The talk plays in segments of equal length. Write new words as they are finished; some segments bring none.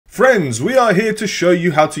Friends, we are here to show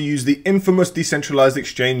you how to use the infamous decentralized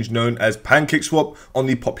exchange known as PancakeSwap on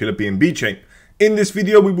the popular BNB chain. In this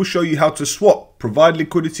video, we will show you how to swap, provide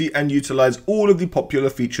liquidity, and utilize all of the popular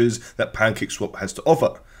features that PancakeSwap has to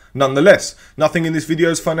offer. Nonetheless, nothing in this video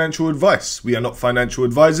is financial advice. We are not financial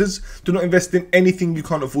advisors. Do not invest in anything you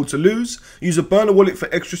can't afford to lose. Use a burner wallet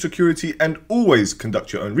for extra security and always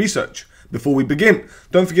conduct your own research. Before we begin,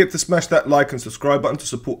 don't forget to smash that like and subscribe button to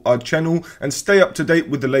support our channel and stay up to date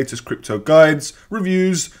with the latest crypto guides,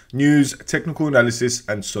 reviews, news, technical analysis,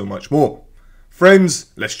 and so much more.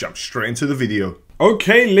 Friends, let's jump straight into the video.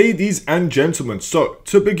 Okay, ladies and gentlemen, so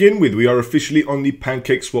to begin with, we are officially on the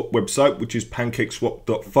PancakeSwap website, which is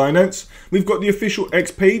pancakeswap.finance. We've got the official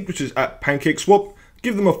X page, which is at PancakeSwap.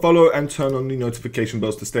 Give them a follow and turn on the notification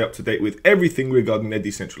bells to stay up to date with everything regarding their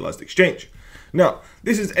decentralized exchange. Now,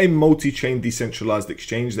 this is a multi-chain decentralized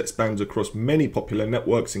exchange that spans across many popular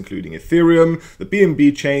networks, including Ethereum, the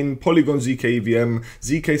BNB Chain, Polygon ZK EVM,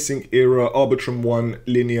 ZK Sync Era, Arbitrum One,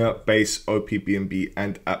 Linear, Base, OPBNB,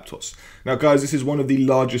 and Aptos. Now, guys, this is one of the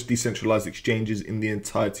largest decentralized exchanges in the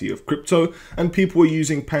entirety of crypto, and people are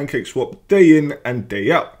using PancakeSwap day in and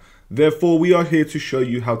day out. Therefore, we are here to show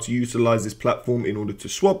you how to utilize this platform in order to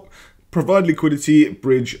swap, provide liquidity,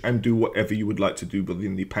 bridge, and do whatever you would like to do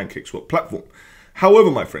within the PancakeSwap platform.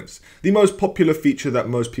 However, my friends, the most popular feature that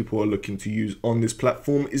most people are looking to use on this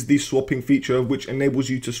platform is the swapping feature, which enables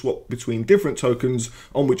you to swap between different tokens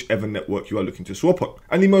on whichever network you are looking to swap on.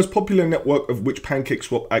 And the most popular network of which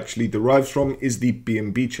PancakeSwap actually derives from is the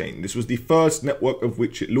BNB Chain. This was the first network of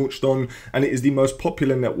which it launched on, and it is the most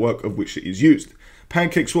popular network of which it is used.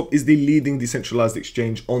 PancakeSwap is the leading decentralized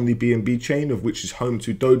exchange on the BNB chain, of which is home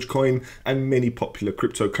to Dogecoin and many popular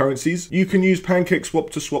cryptocurrencies. You can use PancakeSwap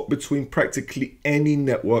to swap between practically any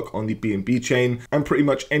network on the BNB chain and pretty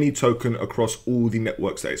much any token across all the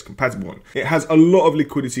networks that it's compatible on. It has a lot of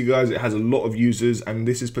liquidity, guys. It has a lot of users, and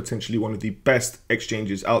this is potentially one of the best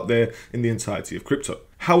exchanges out there in the entirety of crypto.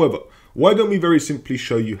 However, why don't we very simply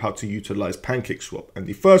show you how to utilize PancakeSwap? And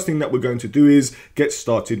the first thing that we're going to do is get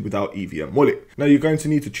started with our EVM wallet. Now, you're going to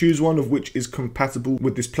need to choose one of which is compatible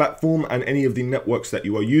with this platform and any of the networks that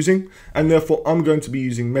you are using. And therefore, I'm going to be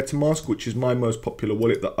using MetaMask, which is my most popular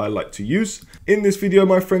wallet that I like to use. In this video,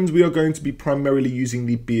 my friends, we are going to be primarily using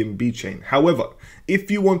the BNB chain. However,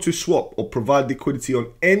 if you want to swap or provide liquidity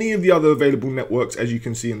on any of the other available networks, as you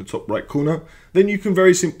can see in the top right corner, then you can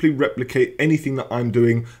very simply replicate anything that I'm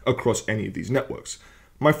doing across any of these networks.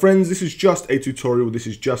 My friends, this is just a tutorial, this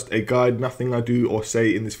is just a guide. Nothing I do or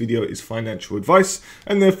say in this video is financial advice,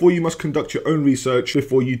 and therefore you must conduct your own research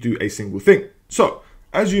before you do a single thing. So,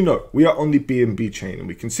 as you know, we are on the BNB chain, and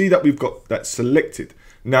we can see that we've got that selected.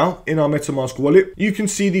 Now, in our MetaMask wallet, you can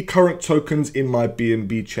see the current tokens in my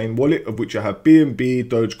BNB chain wallet, of which I have BNB,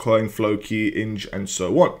 Dogecoin, Floki, Inge, and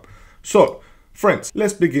so on. So, friends,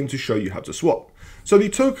 let's begin to show you how to swap. So the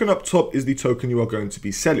token up top is the token you are going to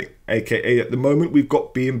be selling, aka at the moment we've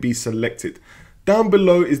got BNB selected. Down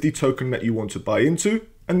below is the token that you want to buy into,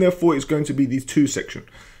 and therefore it's going to be the to section.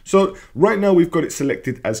 So right now we've got it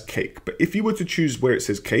selected as cake, but if you were to choose where it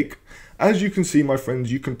says cake, as you can see, my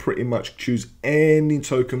friends, you can pretty much choose any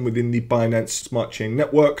token within the Binance Smart Chain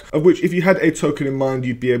network, of which if you had a token in mind,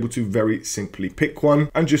 you'd be able to very simply pick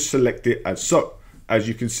one and just select it as so. As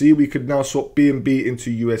you can see, we could now swap BNB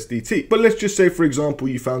into USDT. But let's just say, for example,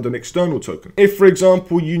 you found an external token. If, for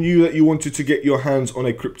example, you knew that you wanted to get your hands on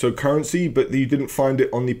a cryptocurrency, but you didn't find it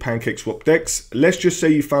on the PancakeSwap DEX, let's just say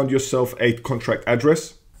you found yourself a contract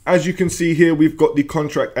address. As you can see here, we've got the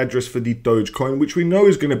contract address for the Dogecoin, which we know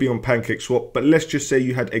is going to be on PancakeSwap, but let's just say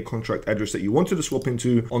you had a contract address that you wanted to swap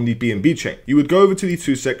into on the BNB chain. You would go over to the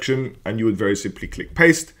to section and you would very simply click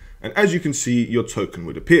paste. And as you can see, your token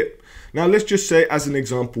would appear. Now, let's just say, as an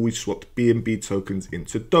example, we swapped BNB tokens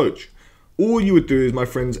into Doge. All you would do is, my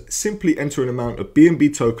friends, simply enter an amount of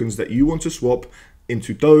BNB tokens that you want to swap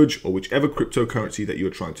into Doge or whichever cryptocurrency that you're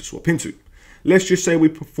trying to swap into. Let's just say we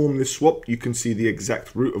perform this swap. You can see the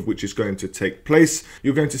exact route of which is going to take place.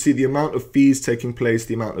 You're going to see the amount of fees taking place,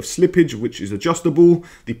 the amount of slippage, which is adjustable,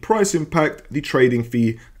 the price impact, the trading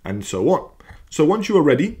fee, and so on. So once you are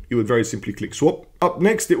ready, you would very simply click swap. Up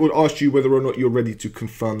next, it would ask you whether or not you're ready to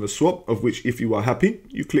confirm the swap, of which if you are happy,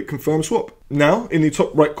 you click confirm swap. Now, in the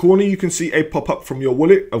top right corner, you can see a pop-up from your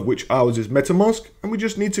wallet, of which ours is MetaMask, and we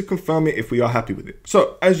just need to confirm it if we are happy with it.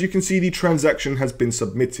 So as you can see, the transaction has been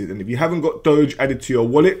submitted. And if you haven't got Doge added to your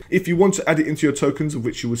wallet, if you want to add it into your tokens, of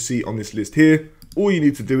which you will see on this list here, all you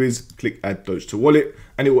need to do is click add Doge to wallet,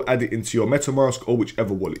 and it will add it into your MetaMask or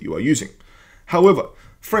whichever wallet you are using. However,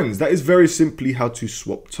 Friends, that is very simply how to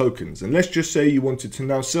swap tokens. And let's just say you wanted to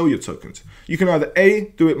now sell your tokens. You can either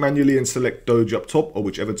A, do it manually and select Doge up top or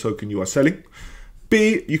whichever token you are selling.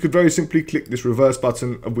 B, you could very simply click this reverse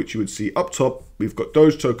button of which you would see up top. We've got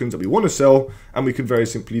Doge tokens that we want to sell, and we can very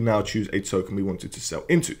simply now choose a token we wanted to sell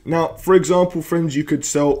into. Now, for example, friends, you could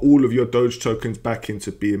sell all of your Doge tokens back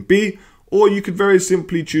into BNB, or you could very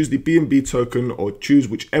simply choose the BNB token or choose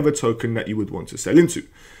whichever token that you would want to sell into.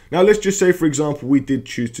 Now, let's just say, for example, we did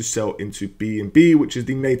choose to sell into BNB, which is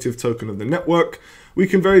the native token of the network. We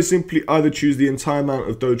can very simply either choose the entire amount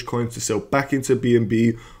of Dogecoins to sell back into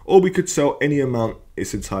BNB, or we could sell any amount.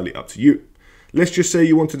 It's entirely up to you. Let's just say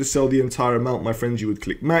you wanted to sell the entire amount, my friends. You would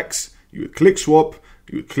click max, you would click swap,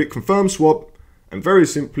 you would click confirm swap, and very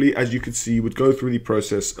simply, as you can see, you would go through the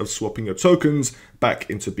process of swapping your tokens back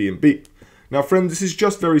into BNB. Now, friends, this is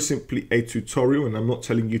just very simply a tutorial, and I'm not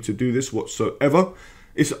telling you to do this whatsoever.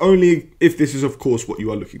 It's only if this is, of course, what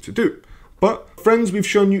you are looking to do. But friends, we've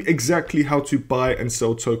shown you exactly how to buy and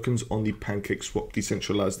sell tokens on the PancakeSwap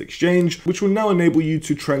Decentralized Exchange, which will now enable you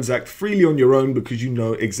to transact freely on your own because you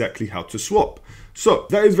know exactly how to swap. So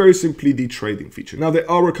that is very simply the trading feature. Now, there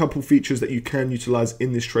are a couple features that you can utilize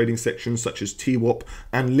in this trading section, such as TWAP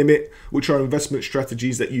and limit, which are investment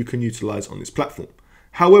strategies that you can utilize on this platform.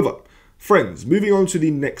 However, friends, moving on to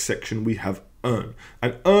the next section, we have earn.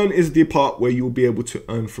 And earn is the part where you will be able to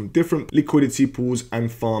earn from different liquidity pools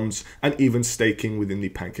and farms and even staking within the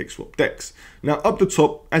PancakeSwap DEX. Now, up the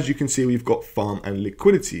top, as you can see, we've got farm and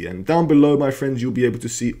liquidity. And down below, my friends, you'll be able to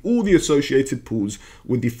see all the associated pools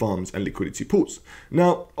with the farms and liquidity pools.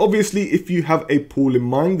 Now, obviously, if you have a pool in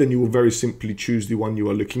mind, then you will very simply choose the one you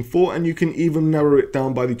are looking for, and you can even narrow it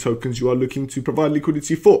down by the tokens you are looking to provide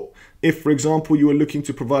liquidity for. If, for example, you are looking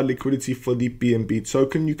to provide liquidity for the BNB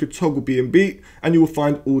token, you could toggle BNB and you will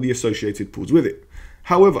find all the associated pools with it.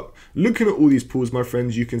 However, looking at all these pools, my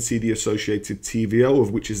friends, you can see the associated TVL, of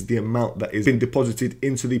which is the amount that is been deposited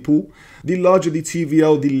into the pool. The larger the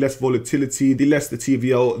TVL, the less volatility. The less the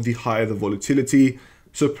TVL, the higher the volatility.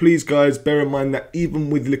 So please, guys, bear in mind that even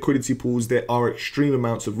with liquidity pools, there are extreme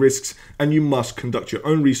amounts of risks and you must conduct your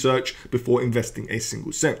own research before investing a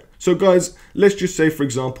single cent. So guys, let's just say, for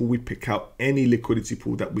example, we pick out any liquidity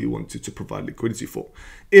pool that we wanted to provide liquidity for.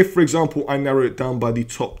 If, for example, I narrow it down by the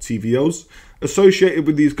top TVLs, associated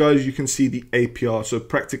with these guys, you can see the APR, so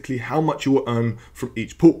practically how much you will earn from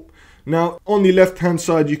each pool. Now, on the left-hand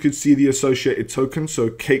side, you could see the associated token. So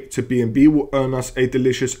Cake to BNB will earn us a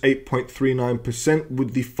delicious 8.39%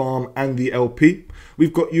 with the farm and the LP.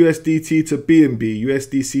 We've got USDT to BNB,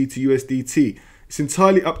 USDC to USDT. It's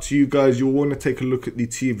entirely up to you guys. You'll want to take a look at the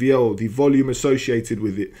TVL, the volume associated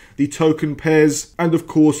with it, the token pairs, and of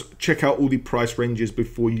course, check out all the price ranges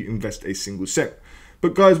before you invest a single cent.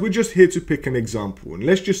 But guys, we're just here to pick an example, and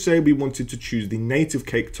let's just say we wanted to choose the native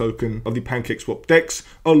Cake token of the PancakeSwap DEX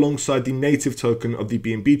alongside the native token of the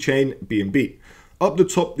BNB chain, BNB. Up the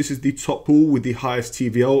top, this is the top pool with the highest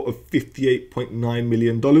TVL of $58.9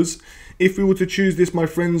 million. If we were to choose this, my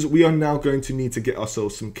friends, we are now going to need to get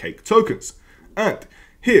ourselves some Cake tokens. And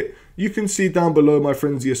here, you can see down below, my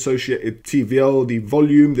friends, the associated TVL, the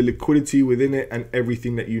volume, the liquidity within it, and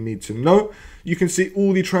everything that you need to know. You can see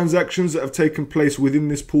all the transactions that have taken place within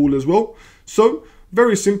this pool as well. So,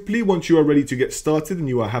 very simply, once you are ready to get started and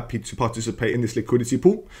you are happy to participate in this liquidity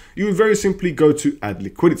pool, you would very simply go to add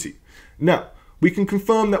liquidity. Now, we can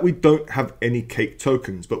confirm that we don't have any Cake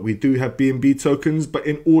tokens, but we do have BNB tokens. But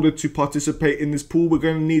in order to participate in this pool, we're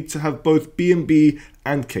going to need to have both BNB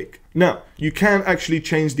and Cake. Now, you can actually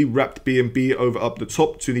change the wrapped BNB over up the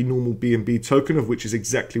top to the normal BNB token, of which is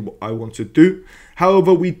exactly what I want to do.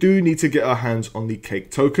 However, we do need to get our hands on the Cake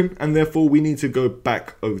token, and therefore we need to go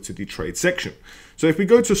back over to the trade section. So if we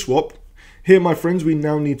go to swap, here, my friends, we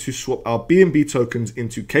now need to swap our BNB tokens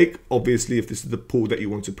into Cake, obviously if this is the pool that you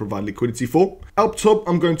want to provide liquidity for. Up top,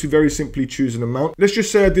 I'm going to very simply choose an amount. Let's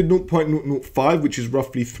just say I did 0.005, which is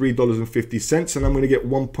roughly $3.50, and I'm going to get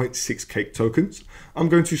 1.6 Cake tokens. I'm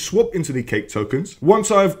going to swap into the Cake tokens. Once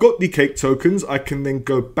I've got the Cake tokens, I can then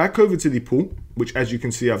go back over to the pool, which as you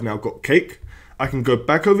can see, I've now got Cake. I can go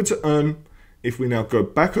back over to earn. If we now go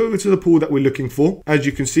back over to the pool that we're looking for, as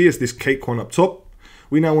you can see, it's this Cake one up top.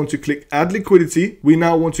 We now want to click add liquidity. We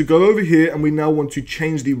now want to go over here and we now want to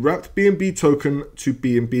change the wrapped BNB token to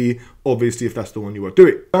BNB, obviously if that's the one you are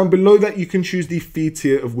doing. Down below that, you can choose the fee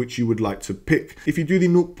tier of which you would like to pick. If you do the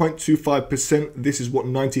 0.25%, this is what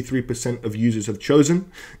 93% of users have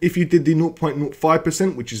chosen. If you did the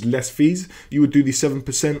 0.05%, which is less fees, you would do the 7%,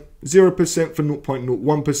 0% for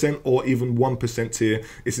 0.01%, or even 1% tier.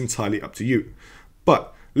 It's entirely up to you.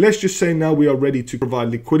 But let's just say now we are ready to provide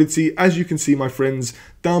liquidity. As you can see, my friends,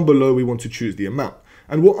 down below we want to choose the amount.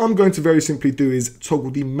 And what I'm going to very simply do is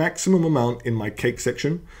toggle the maximum amount in my cake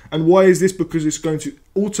section. And why is this? Because it's going to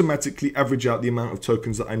automatically average out the amount of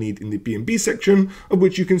tokens that I need in the BNB section, of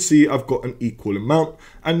which you can see I've got an equal amount.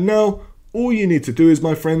 And now all you need to do is,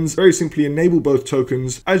 my friends, very simply enable both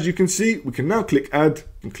tokens. As you can see, we can now click add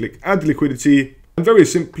and click add liquidity. And very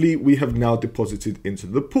simply, we have now deposited into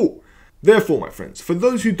the pool. Therefore, my friends, for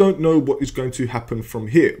those who don't know what is going to happen from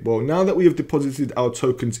here, well, now that we have deposited our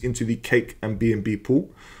tokens into the Cake and BNB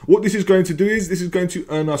pool, what this is going to do is this is going to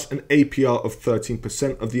earn us an APR of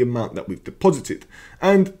 13% of the amount that we've deposited.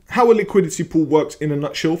 And how a liquidity pool works in a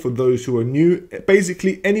nutshell, for those who are new,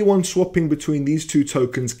 basically anyone swapping between these two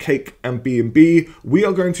tokens, Cake and BNB, we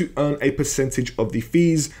are going to earn a percentage of the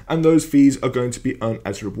fees, and those fees are going to be earned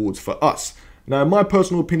as rewards for us. Now, in my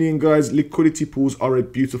personal opinion, guys, liquidity pools are a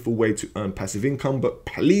beautiful way to earn passive income, but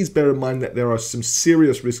please bear in mind that there are some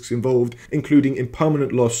serious risks involved, including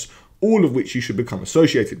impermanent loss, all of which you should become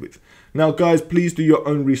associated with. Now, guys, please do your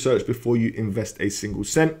own research before you invest a single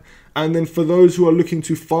cent. And then for those who are looking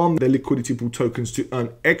to farm their liquidity pool tokens to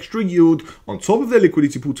earn extra yield on top of their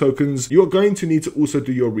liquidity pool tokens, you're going to need to also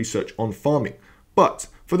do your research on farming. But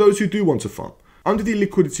for those who do want to farm, under the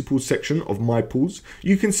liquidity pool section of my pools,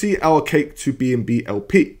 you can see our Cake to BNB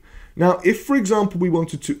LP. Now, if for example, we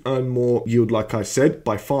wanted to earn more yield, like I said,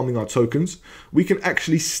 by farming our tokens, we can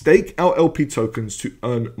actually stake our LP tokens to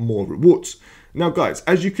earn more rewards. Now, guys,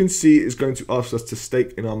 as you can see, it's going to ask us to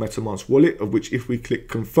stake in our MetaMask wallet, of which if we click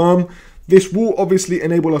confirm, this will obviously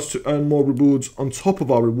enable us to earn more rewards on top of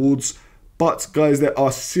our rewards. But guys, there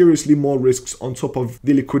are seriously more risks on top of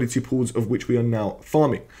the liquidity pools of which we are now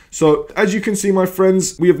farming. So as you can see, my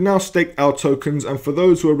friends, we have now staked our tokens. And for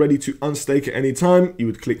those who are ready to unstake at any time, you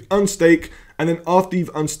would click unstake. And then after you've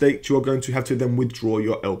unstaked, you are going to have to then withdraw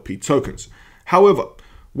your LP tokens. However,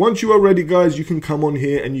 once you are ready, guys, you can come on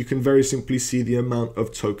here and you can very simply see the amount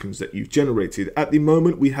of tokens that you've generated. At the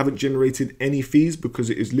moment, we haven't generated any fees because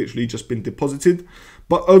it has literally just been deposited.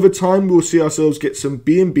 But over time, we'll see ourselves get some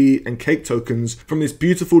BNB and Cake tokens from this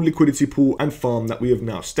beautiful liquidity pool and farm that we have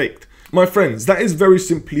now staked. My friends, that is very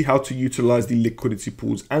simply how to utilize the liquidity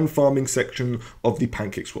pools and farming section of the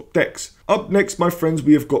PancakeSwap DEX. Up next, my friends,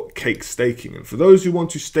 we have got Cake staking. And for those who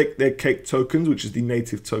want to stake their Cake tokens, which is the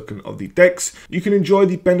native token of the DEX, you can enjoy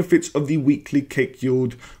the benefits of the weekly Cake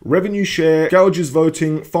yield, revenue share, gauges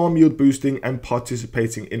voting, farm yield boosting, and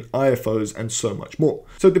participating in IFOs and so much more.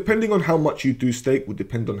 So depending on how much you do stake will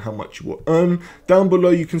depend on how much you will earn. Down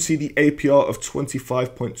below, you can see the APR of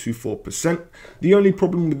 25.24%. The only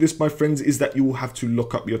problem with this, my friends, is that you will have to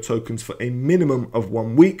lock up your tokens for a minimum of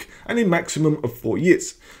 1 week and a maximum of 4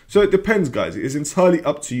 years. So it depends, guys. It is entirely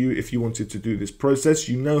up to you if you wanted to do this process.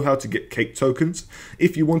 You know how to get Cake tokens.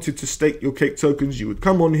 If you wanted to stake your Cake tokens, you would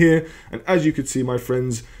come on here, and as you could see, my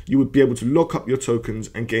friends, you would be able to lock up your tokens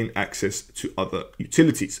and gain access to other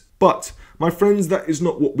utilities. But my friends, that is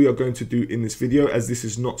not what we are going to do in this video, as this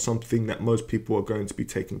is not something that most people are going to be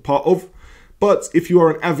taking part of. But if you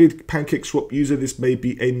are an avid PancakeSwap user, this may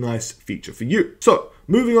be a nice feature for you. So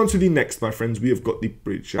moving on to the next, my friends, we have got the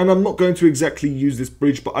bridge. And I'm not going to exactly use this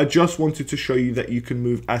bridge, but I just wanted to show you that you can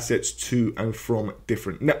move assets to and from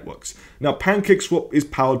different networks. Now, PancakeSwap is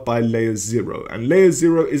powered by Layer 0, and Layer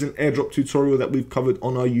 0 is an airdrop tutorial that we've covered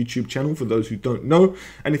on our YouTube channel for those who don't know.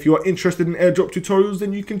 And if you are interested in airdrop tutorials,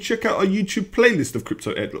 then you can check out our YouTube playlist of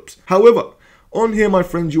crypto airdrops. However, on here, my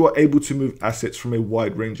friends, you are able to move assets from a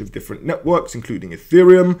wide range of different networks, including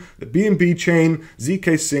Ethereum, the BNB Chain,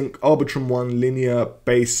 ZK Sync, Arbitrum One, Linear,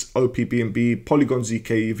 Base, OPBNB, Polygon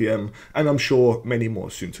ZK EVM, and I'm sure many more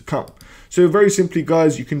soon to come. So very simply,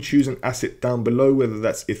 guys, you can choose an asset down below, whether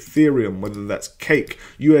that's Ethereum, whether that's Cake,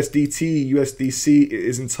 USDT, USDC, it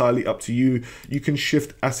is entirely up to you. You can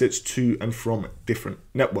shift assets to and from different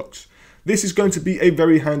networks. This is going to be a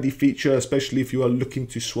very handy feature, especially if you are looking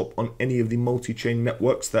to swap on any of the multi-chain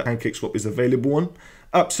networks that PancakeSwap is available on.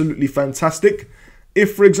 Absolutely fantastic.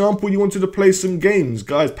 If, for example, you wanted to play some games,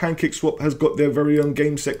 guys, PancakeSwap has got their very own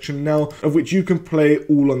game section now, of which you can play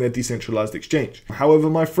all on their decentralized exchange. However,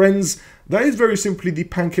 my friends, that is very simply the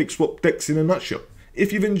PancakeSwap DEX in a nutshell.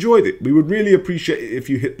 If you've enjoyed it, we would really appreciate it if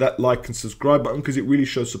you hit that like and subscribe button, because it really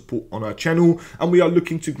shows support on our channel, and we are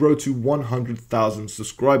looking to grow to 100,000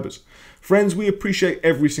 subscribers. Friends, we appreciate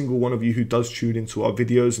every single one of you who does tune into our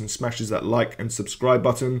videos and smashes that like and subscribe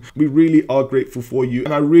button. We really are grateful for you,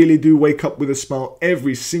 and I really do wake up with a smile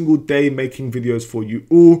every single day making videos for you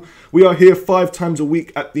all. We are here 5 times a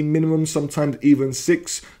week at the minimum, sometimes even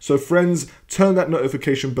 6. So friends, turn that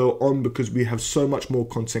notification bell on, because we have so much more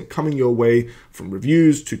content coming your way, from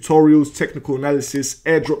reviews, tutorials, technical analysis,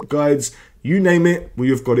 airdrop guides, you name it,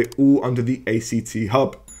 we have got it all under the ACT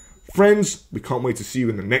Hub. Friends, we can't wait to see you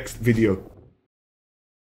in the next video.